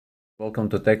Welcome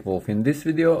to TechWolf. In this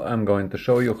video I'm going to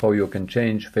show you how you can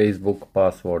change Facebook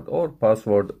password or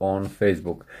password on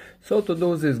Facebook. So to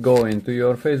do this, go into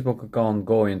your Facebook account,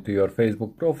 go into your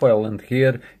Facebook profile, and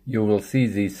here you will see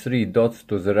these three dots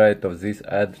to the right of this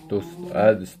add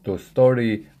to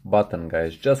story button,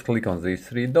 guys. Just click on these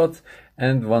three dots,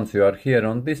 and once you are here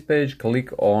on this page, click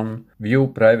on view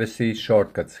privacy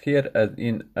shortcuts here at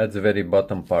the very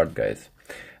bottom part, guys.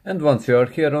 And once you are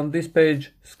here on this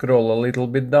page, scroll a little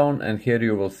bit down, and here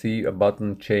you will see a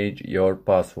button change your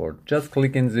password. Just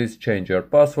click in this change your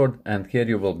password, and here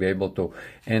you will be able to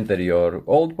enter your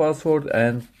old password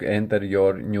and enter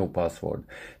your new password.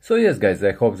 So yes guys,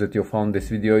 I hope that you found this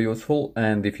video useful,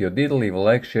 and if you did, leave a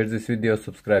like, share this video,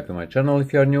 subscribe to my channel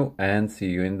if you are new, and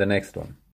see you in the next one.